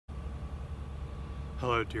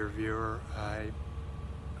Hello, dear viewer.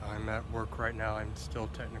 I'm at work right now. I'm still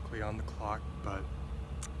technically on the clock, but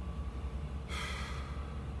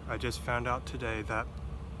I just found out today that,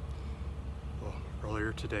 well,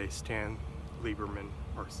 earlier today, Stan Lieberman,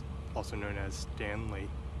 or also known as Stan Lee,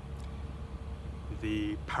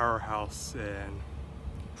 the powerhouse and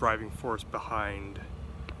driving force behind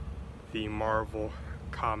the Marvel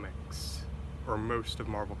comics, or most of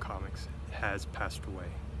Marvel comics, has passed away.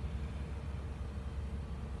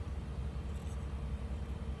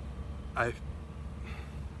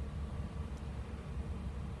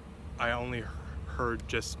 I only heard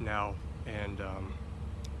just now, and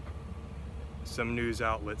some news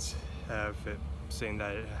outlets have it saying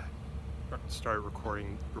that it started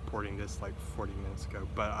reporting this like 40 minutes ago,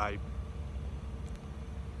 but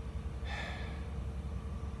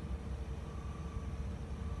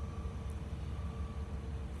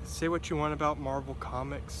say what you want about Marvel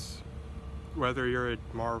comics, whether you're a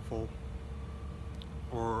Marvel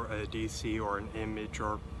or a DC or an Image,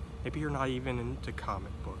 or maybe you're not even into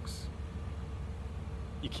comic books.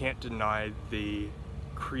 You can't deny the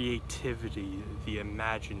creativity, the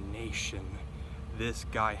imagination this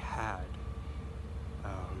guy had.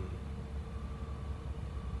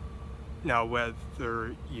 Now,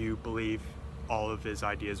 whether you believe all of his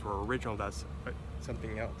ideas were original, that's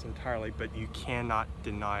something else entirely, but you cannot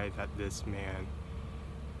deny that this man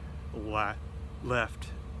left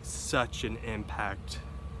such an impact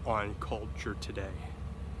on culture today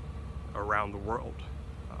around the world.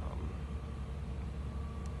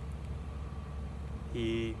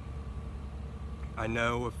 I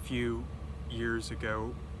know a few years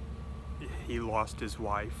ago he lost his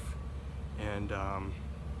wife, and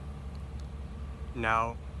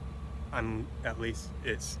now at least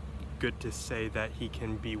it's good to say that he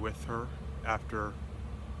can be with her after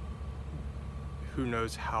who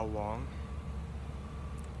knows how long.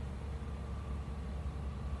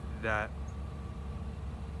 That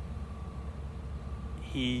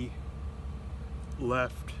he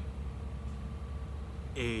left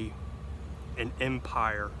an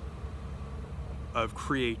empire of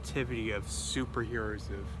creativity, of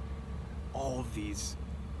superheroes, of all these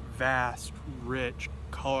vast, rich,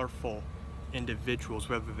 colorful individuals,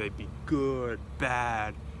 whether they be good,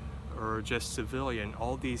 bad, or just civilian,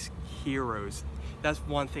 all these heroes. That's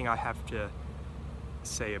one thing I have to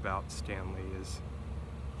say about Stan Lee, is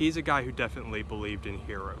he's a guy who definitely believed in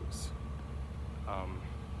heroes.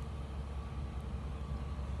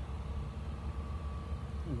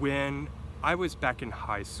 When I was back in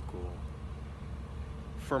high school,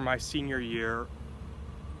 for my senior year,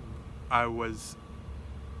 I was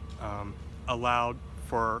allowed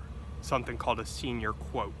for something called a senior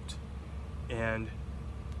quote, and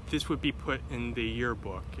this would be put in the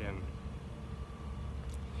yearbook, and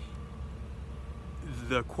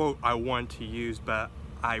the quote I wanted to use but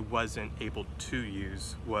I wasn't able to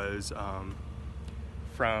use was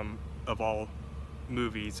from, of all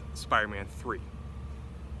movies, Spider-Man 3.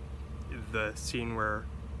 The scene where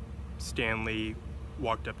Stan Lee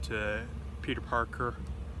walked up to Peter Parker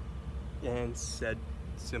and said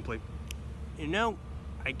simply, "You know,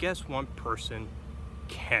 I guess one person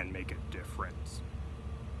can make a difference."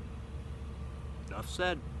 Enough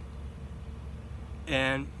said.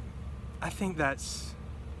 And I think that's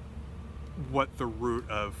what the root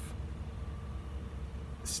of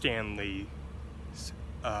Stan Lee,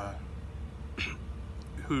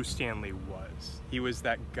 who Stan Lee was. He was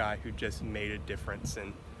that guy who just made a difference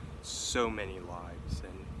in so many lives.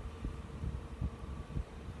 And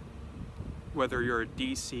whether you're a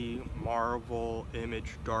DC, Marvel,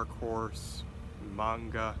 Image, Dark Horse,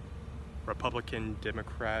 manga, Republican,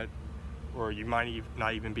 Democrat, or you might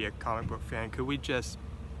not even be a comic book fan, could we just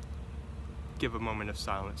give a moment of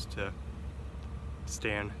silence to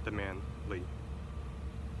Stan the Man Lee?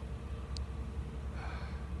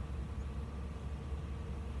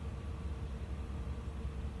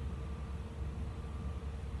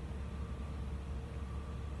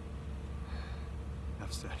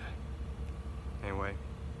 Enough said. Anyway,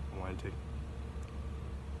 I wanted to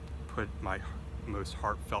put my most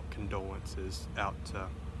heartfelt condolences out to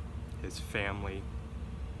his family,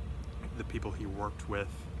 the people he worked with,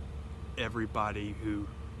 everybody who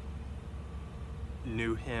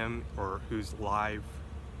knew him or whose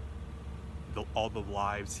all the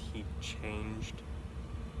lives he changed,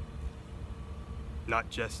 not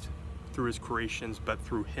just through his creations but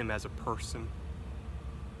through him as a person.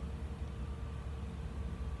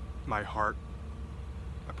 My heart,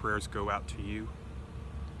 my prayers go out to you.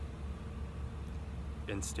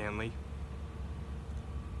 And Stan Lee,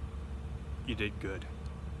 you did good.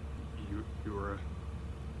 You were a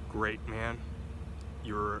great man,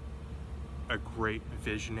 You're a great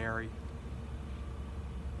visionary,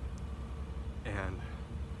 and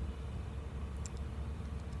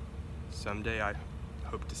someday I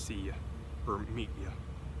hope to see you or meet you.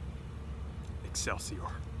 Excelsior.